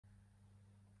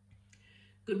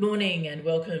Good morning and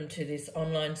welcome to this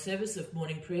online service of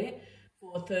morning prayer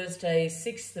for Thursday,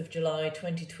 6th of July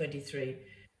 2023.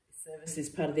 This service is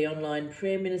part of the online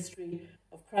prayer ministry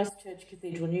of Christ Church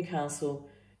Cathedral, Newcastle,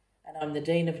 and I'm the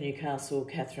Dean of Newcastle,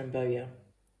 Katherine Bowyer.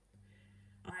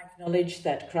 I acknowledge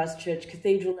that Christ Church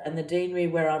Cathedral and the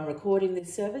Deanery where I'm recording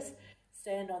this service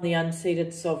stand on the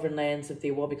unceded sovereign lands of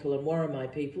the Awabakal and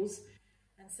Worimi peoples,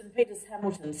 and St Peter's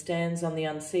Hamilton stands on the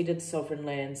unceded sovereign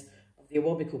lands of the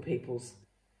Awabakal peoples.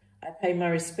 I pay my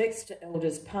respects to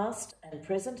elders past and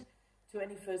present, to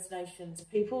any First Nations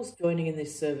peoples joining in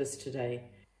this service today.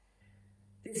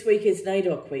 This week is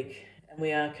NAIDOC week, and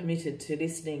we are committed to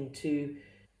listening to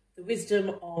the wisdom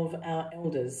of our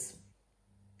elders.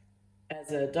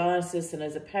 As a diocese and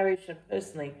as a parish and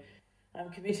personally, I'm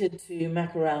committed to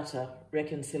Makarata,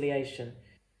 reconciliation,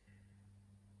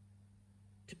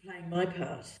 to playing my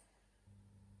part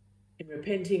in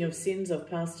repenting of sins of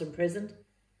past and present,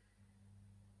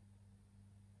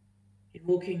 in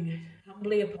walking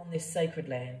humbly upon this sacred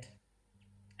land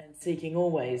and seeking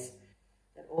always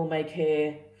that all may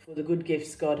care for the good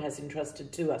gifts God has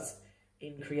entrusted to us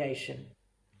in creation.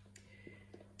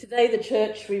 Today the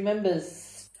Church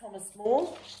remembers Thomas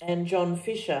More and John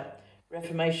Fisher,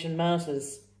 Reformation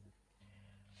martyrs.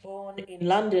 Born in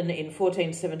London in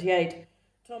 1478,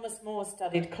 Thomas More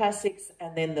studied classics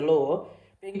and then the law,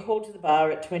 being called to the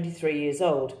bar at 23 years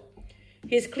old.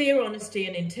 His clear honesty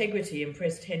and integrity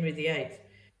impressed Henry VIII,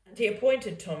 and he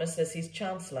appointed Thomas as his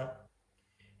chancellor.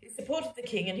 He supported the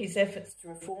king in his efforts to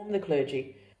reform the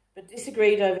clergy, but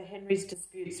disagreed over Henry's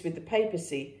disputes with the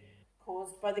papacy,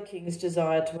 caused by the king's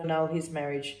desire to annul his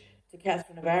marriage to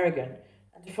Catherine of Aragon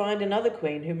and to find another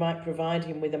queen who might provide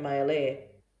him with a male heir.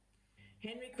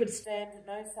 Henry could stand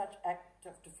no such act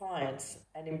of defiance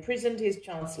and imprisoned his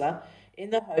chancellor in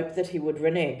the hope that he would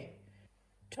renege.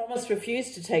 Thomas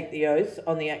refused to take the oath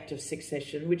on the Act of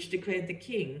Succession, which declared the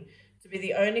king to be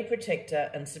the only protector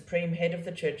and supreme head of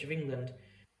the Church of England,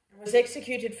 and was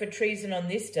executed for treason on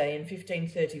this day in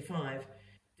 1535,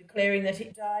 declaring that he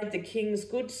died the king's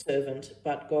good servant,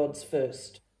 but God's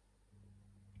first.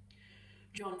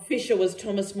 John Fisher was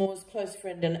Thomas More's close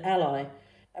friend and ally.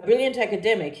 A brilliant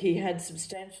academic, he had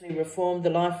substantially reformed the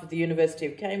life of the University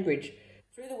of Cambridge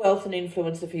through the wealth and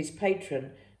influence of his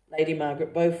patron, Lady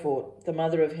Margaret Beaufort, the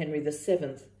mother of Henry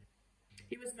VII.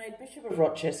 He was made Bishop of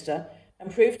Rochester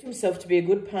and proved himself to be a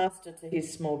good pastor to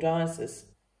his small diocese.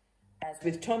 As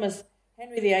with Thomas,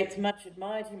 Henry VIII much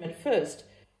admired him at first,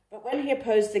 but when he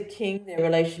opposed the king, their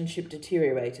relationship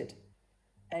deteriorated.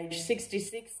 Aged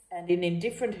 66 and in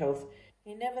indifferent health,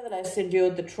 he nevertheless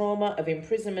endured the trauma of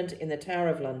imprisonment in the Tower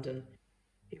of London.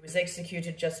 He was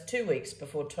executed just 2 weeks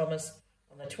before Thomas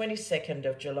on the 22nd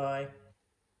of July,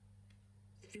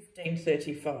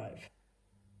 1535.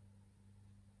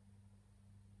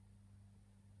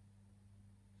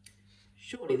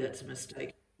 Surely that's a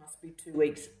mistake. Must be 2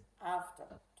 weeks after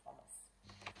Thomas,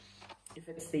 if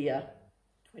it's the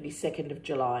 22nd of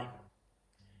July.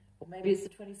 Or maybe it's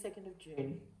the 22nd of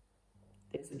June.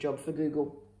 There's a job for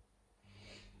Google.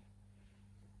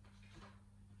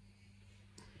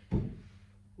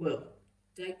 Well,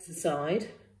 dates aside,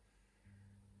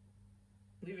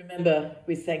 we remember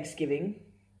with thanksgiving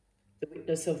the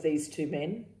witness of these two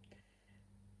men,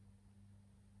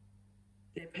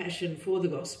 their passion for the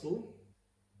gospel,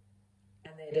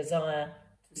 and their desire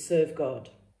to serve God.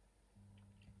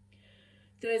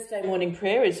 Thursday morning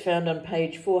prayer is found on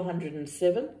page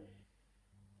 407.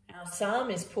 Our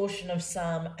psalm is portion of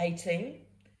Psalm 18,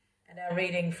 and our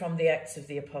reading from the Acts of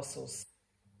the Apostles.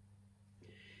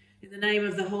 In the name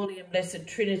of the Holy and Blessed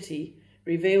Trinity,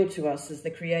 revealed to us as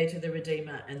the Creator, the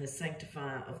Redeemer, and the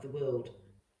Sanctifier of the world.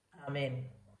 Amen.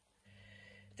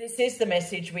 This is the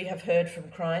message we have heard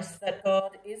from Christ, that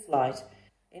God is light,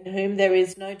 in whom there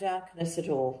is no darkness at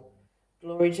all.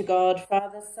 Glory to God,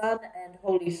 Father, Son, and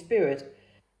Holy Spirit,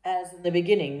 as in the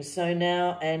beginning, so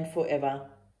now and forever.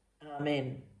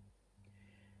 Amen.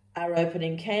 Our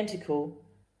opening canticle,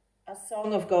 a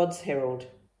song of God's herald.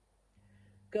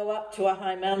 Go up to a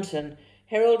high mountain,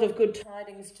 herald of good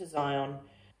tidings to Zion.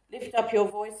 Lift up your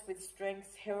voice with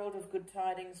strength, herald of good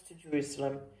tidings to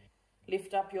Jerusalem.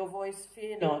 Lift up your voice,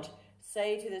 fear not.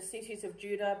 Say to the cities of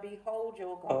Judah, behold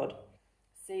your God.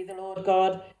 See the Lord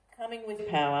God coming with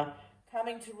power,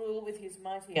 coming to rule with his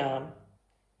mighty arm.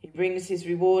 He brings his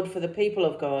reward for the people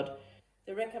of God,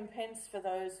 the recompense for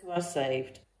those who are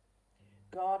saved.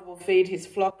 God will feed his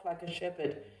flock like a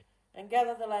shepherd and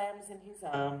gather the lambs in his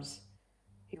arms.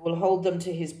 He will hold them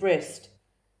to his breast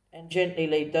and gently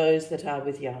lead those that are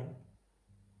with young.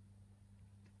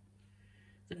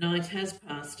 The night has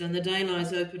passed and the day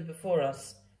lies open before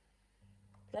us.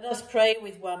 Let us pray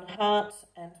with one heart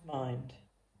and mind.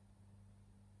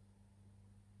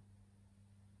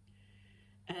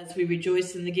 As we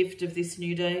rejoice in the gift of this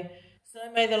new day, so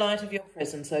may the light of your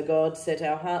presence, O God, set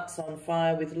our hearts on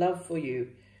fire with love for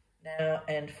you, now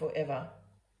and forever.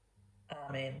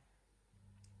 Amen.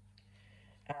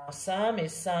 Our psalm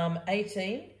is Psalm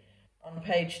 18 on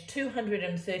page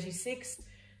 236,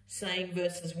 saying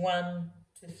verses 1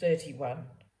 to 31.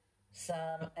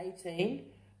 Psalm 18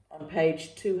 on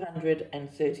page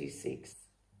 236.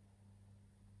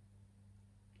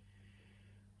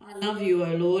 I love you,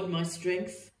 O Lord, my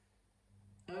strength,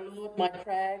 O Lord, my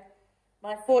crag,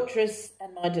 my fortress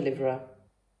and my deliverer.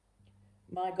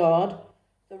 My God,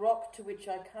 the rock to which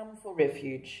I come for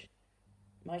refuge,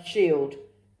 my shield,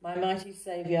 my mighty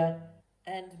Saviour,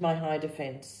 and my high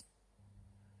defence.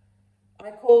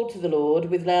 I called to the Lord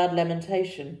with loud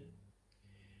lamentation,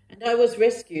 and I was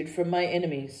rescued from my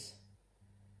enemies.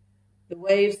 The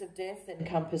waves of death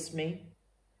encompassed me,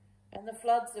 and the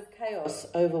floods of chaos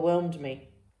overwhelmed me.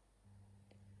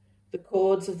 The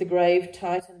cords of the grave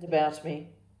tightened about me,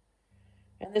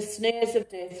 and the snares of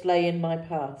death lay in my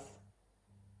path.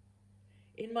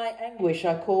 In my anguish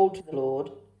I called to the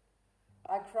Lord.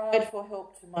 I cried for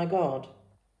help to my God.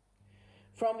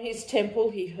 From his temple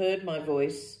he heard my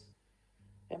voice,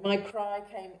 and my cry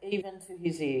came even to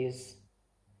his ears.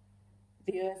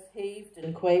 The earth heaved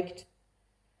and quaked.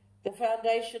 The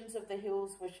foundations of the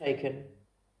hills were shaken.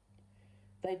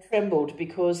 They trembled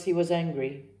because he was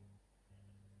angry.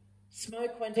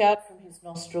 Smoke went out from his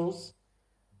nostrils,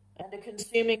 and a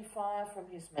consuming fire from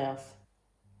his mouth.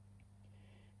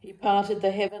 He parted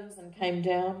the heavens and came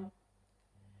down,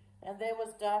 and there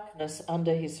was darkness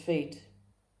under his feet.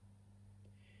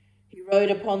 He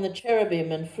rode upon the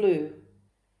cherubim and flew.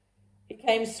 He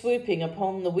came swooping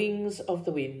upon the wings of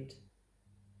the wind.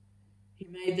 He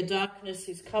made the darkness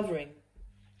his covering,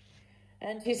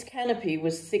 and his canopy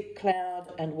was thick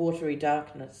cloud and watery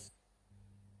darkness.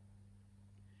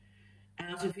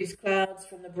 Out of his clouds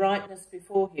from the brightness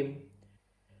before him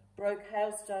broke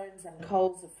hailstones and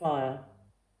coals of fire.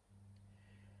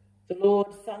 The Lord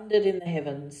thundered in the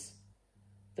heavens.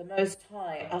 The Most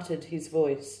High uttered his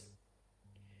voice.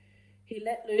 He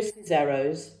let loose his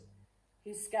arrows.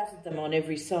 He scattered them on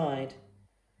every side.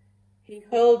 He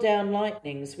hurled down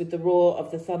lightnings with the roar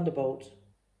of the thunderbolt.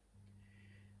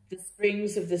 The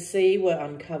springs of the sea were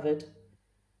uncovered,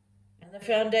 and the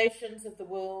foundations of the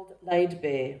world laid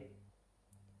bare.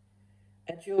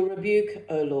 At your rebuke,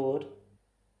 O Lord,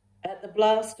 at the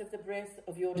blast of the breath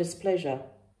of your displeasure,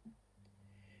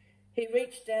 he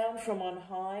reached down from on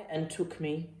high and took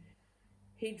me.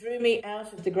 He drew me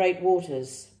out of the great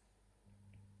waters.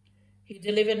 He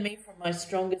delivered me from my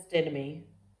strongest enemy,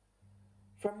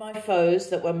 from my foes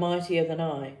that were mightier than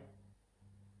I.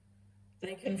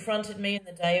 They confronted me in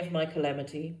the day of my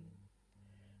calamity,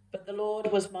 but the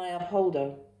Lord was my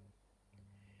upholder.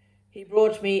 He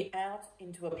brought me out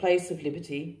into a place of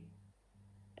liberty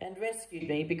and rescued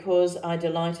me because I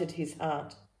delighted his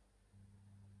heart.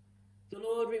 The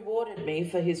Lord rewarded me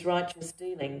for his righteous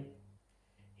dealing.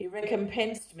 He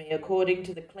recompensed me according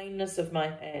to the cleanness of my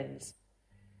hands.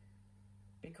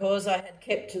 Because I had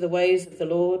kept to the ways of the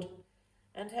Lord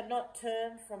and had not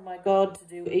turned from my God to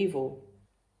do evil.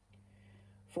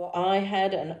 For I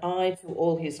had an eye to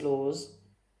all his laws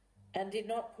and did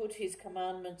not put his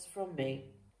commandments from me.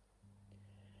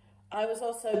 I was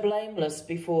also blameless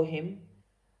before him,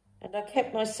 and I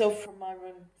kept myself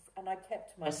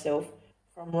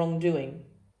from wrongdoing.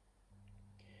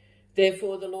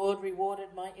 Therefore the Lord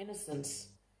rewarded my innocence,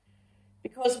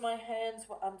 because my hands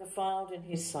were undefiled in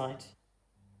his sight.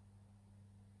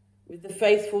 With the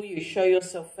faithful you show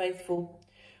yourself faithful,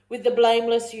 with the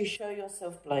blameless you show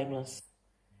yourself blameless.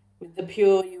 With the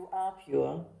pure you are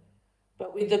pure,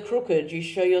 but with the crooked you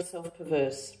show yourself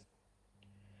perverse.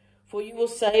 For you will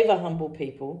save a humble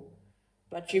people,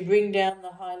 but you bring down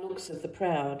the high looks of the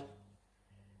proud.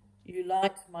 You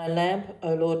light my lamp,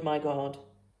 O Lord my God.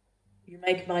 You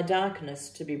make my darkness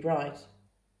to be bright.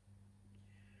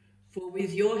 For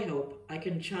with your help I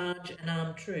can charge an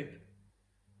armed troop.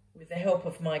 With the help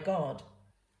of my God,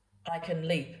 I can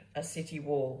leap a city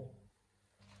wall.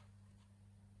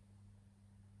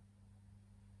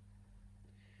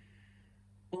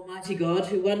 Almighty God,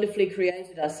 who wonderfully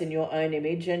created us in your own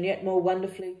image and yet more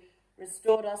wonderfully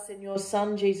restored us in your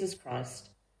Son, Jesus Christ,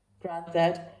 grant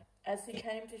that, as he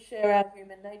came to share our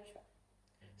human nature,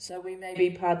 so we may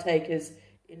be partakers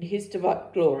in his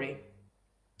divine glory,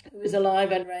 who is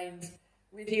alive and reigns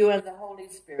with you and the Holy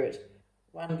Spirit,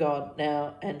 one God,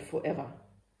 now and forever.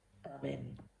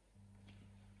 Amen.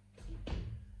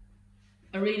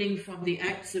 A reading from the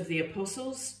Acts of the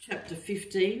Apostles, chapter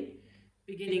 15,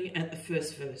 beginning at the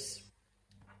first verse.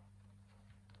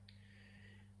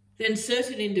 Then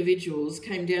certain individuals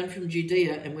came down from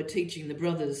Judea and were teaching the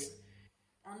brothers,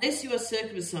 "Unless you are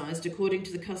circumcised according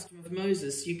to the custom of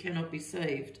Moses, you cannot be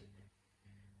saved."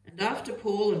 And after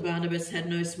Paul and Barnabas had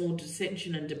no small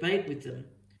dissension and debate with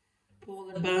them,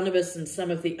 Paul and Barnabas and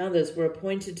some of the others were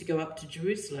appointed to go up to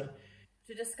Jerusalem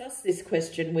to discuss this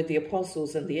question with the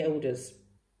apostles and the elders.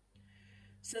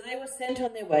 So they were sent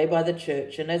on their way by the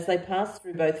church, and as they passed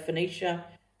through both Phoenicia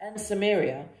and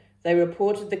Samaria, they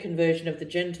reported the conversion of the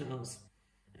Gentiles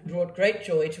and brought great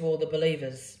joy to all the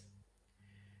believers.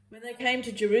 When they came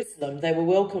to Jerusalem, they were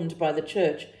welcomed by the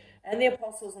church and the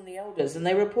apostles and the elders, and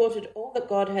they reported all that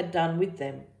God had done with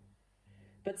them.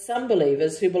 But some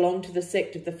believers who belonged to the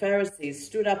sect of the Pharisees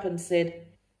stood up and said,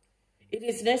 "It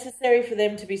is necessary for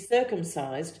them to be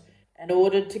circumcised and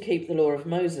ordered to keep the law of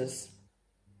Moses."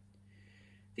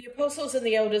 The apostles and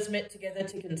the elders met together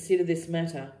to consider this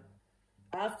matter.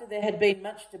 After there had been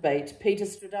much debate, Peter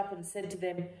stood up and said to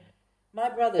them, "My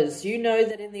brothers, you know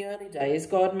that in the early days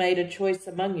God made a choice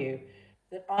among you,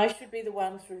 that I should be the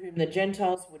one through whom the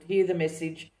Gentiles would hear the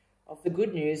message of the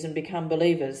good news and become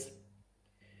believers.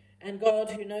 And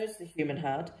God, who knows the human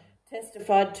heart,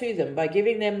 testified to them by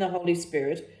giving them the Holy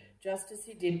Spirit, just as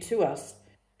he did to us,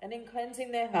 and in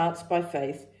cleansing their hearts by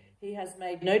faith, he has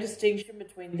made no distinction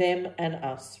between them and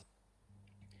us.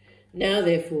 Now,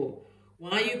 therefore,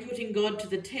 why are you putting God to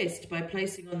the test by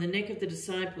placing on the neck of the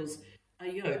disciples a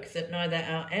yoke that neither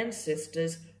our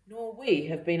ancestors nor we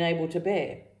have been able to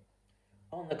bear?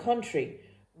 On the contrary,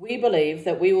 we believe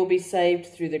that we will be saved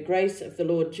through the grace of the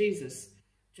Lord Jesus,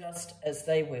 just as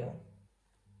they will."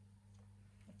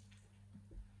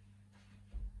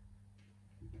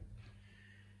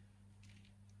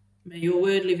 May your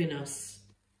word live in us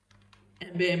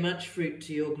and bear much fruit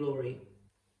to your glory.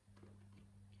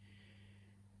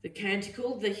 The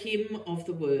canticle, the hymn of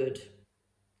the word.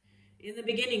 In the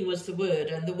beginning was the Word,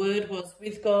 and the Word was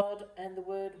with God, and the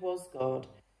Word was God.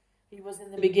 He was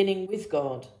in the beginning with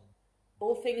God.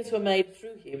 All things were made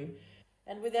through him,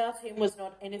 and without him was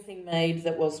not anything made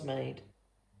that was made.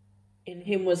 In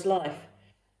him was life,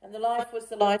 and the life was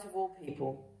the light of all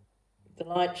people. The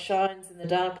light shines in the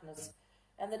darkness,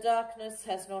 and the darkness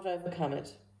has not overcome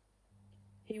it.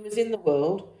 He was in the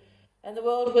world, and the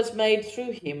world was made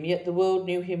through him, yet the world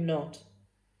knew him not.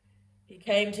 He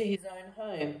came to his own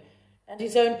home, and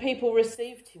his own people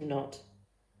received him not.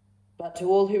 But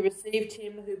to all who received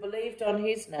him, who believed on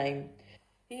his name,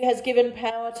 he has given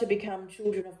power to become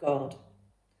children of God,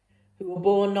 who were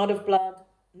born not of blood,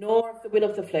 nor of the will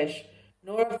of the flesh,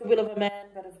 nor of the will of a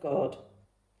man, but of God.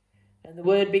 And the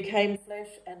Word became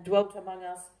flesh and dwelt among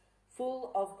us,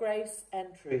 full of grace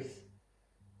and truth.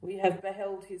 We have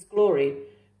beheld his glory,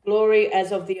 glory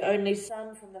as of the only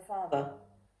Son from the Father,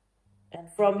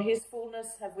 and from his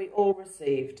fullness have we all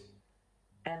received,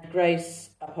 and grace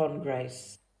upon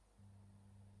grace.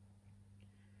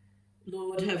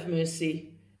 Lord, have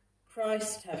mercy.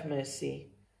 Christ, have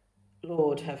mercy.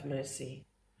 Lord, have mercy.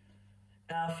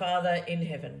 Our Father in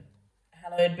heaven,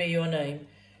 hallowed be your name.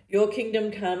 Your kingdom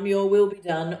come, your will be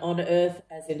done on earth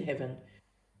as in heaven.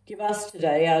 Give us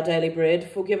today our daily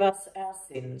bread. Forgive us our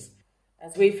sins,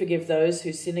 as we forgive those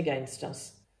who sin against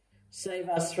us. Save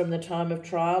us from the time of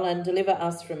trial and deliver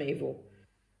us from evil.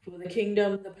 For the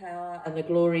kingdom, the power, and the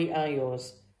glory are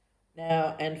yours,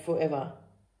 now and forever.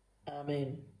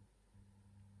 Amen.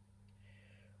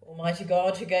 Almighty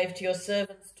God, who gave to your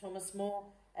servants Thomas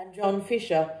More and John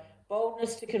Fisher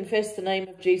boldness to confess the name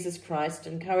of Jesus Christ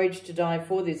and courage to die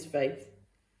for this faith,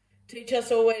 teach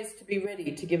us always to be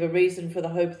ready to give a reason for the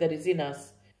hope that is in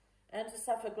us, and to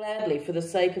suffer gladly for the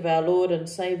sake of our Lord and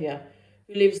Saviour,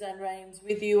 who lives and reigns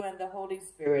with you and the Holy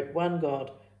Spirit, one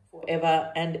God, for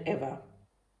ever and ever.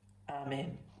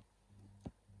 Amen.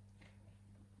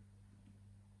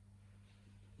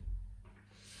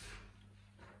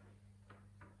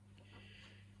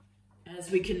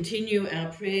 As we continue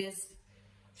our prayers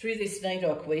through this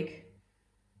NAIDOC week,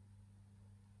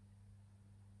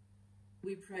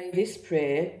 we pray this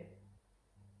prayer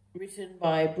written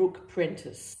by Brooke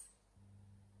Prentice.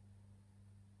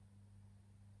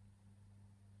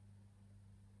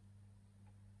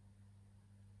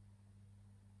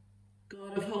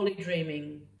 God of holy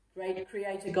dreaming, great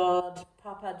Creator God,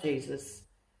 Papa Jesus,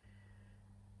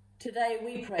 today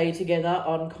we pray together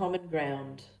on common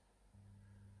ground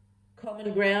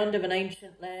of an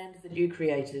ancient land that you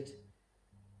created,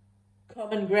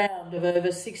 common ground of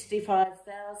over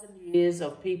 65,000 years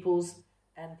of peoples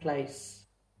and place.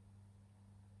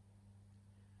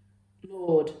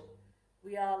 Lord,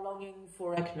 we are longing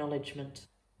for acknowledgement.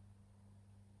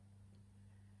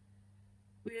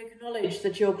 We acknowledge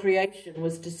that your creation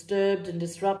was disturbed and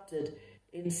disrupted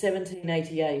in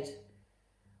 1788.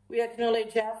 We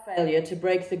acknowledge our failure to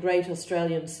break the great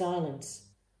Australian silence.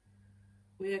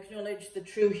 We acknowledge the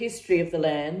true history of the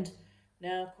land,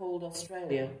 now called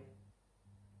Australia.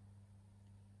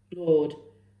 Lord,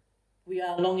 we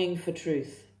are longing for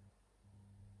truth.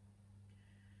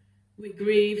 We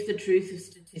grieve the truth of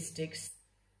statistics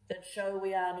that show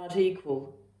we are not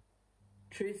equal.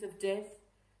 Truth of death,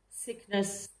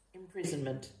 sickness,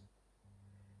 imprisonment.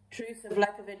 Truth of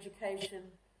lack of education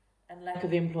and lack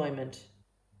of employment.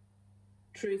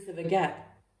 Truth of a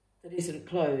gap that isn't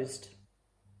closed.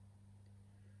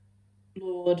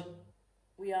 Lord,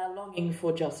 we are longing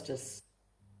for justice.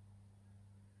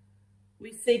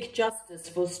 We seek justice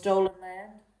for stolen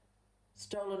land,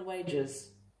 stolen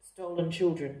wages, stolen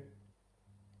children.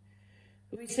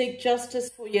 We seek justice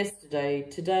for yesterday,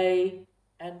 today,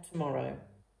 and tomorrow.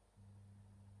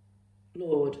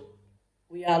 Lord,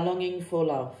 we are longing for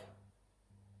love.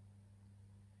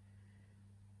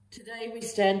 Today we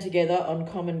stand together on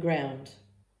common ground.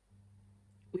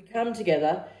 We come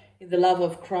together in the love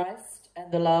of Christ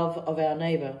and the love of our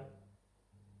neighbour.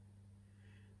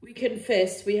 We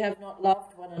confess we have not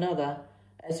loved one another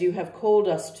as you have called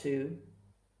us to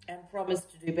and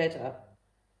promised to do better.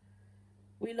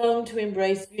 We long to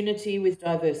embrace unity with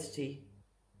diversity.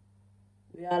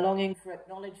 We are longing for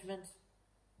acknowledgement,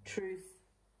 truth,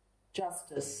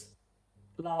 justice,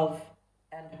 love,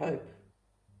 and hope.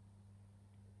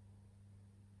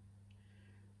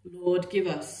 Lord, give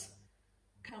us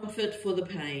comfort for the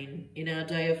pain in our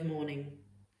day of mourning,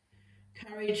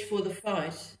 courage for the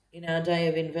fight in our day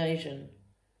of invasion,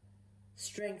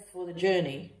 strength for the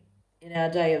journey in our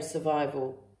day of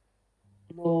survival.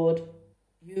 Lord,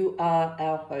 you are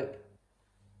our hope.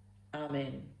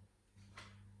 Amen.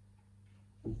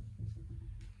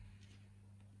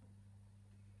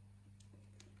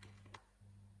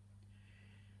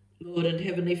 Lord and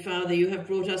Heavenly Father, you have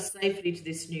brought us safely to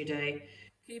this new day.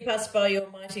 Keep us by your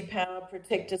mighty power,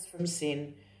 protect us from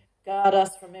sin, guard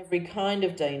us from every kind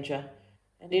of danger,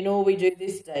 and in all we do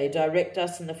this day, direct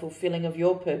us in the fulfilling of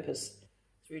your purpose,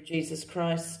 through Jesus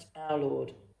Christ our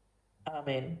Lord.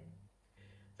 Amen.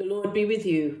 The Lord be with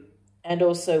you, and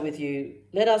also with you.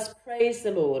 Let us praise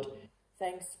the Lord.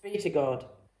 Thanks be to God.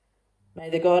 May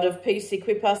the God of peace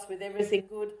equip us with everything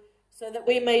good, so that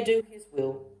we may do his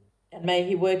will, and may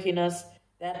he work in us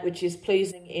that which is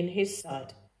pleasing in his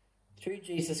sight, through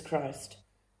Jesus Christ,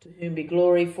 to whom be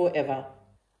glory forever.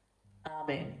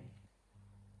 Amen.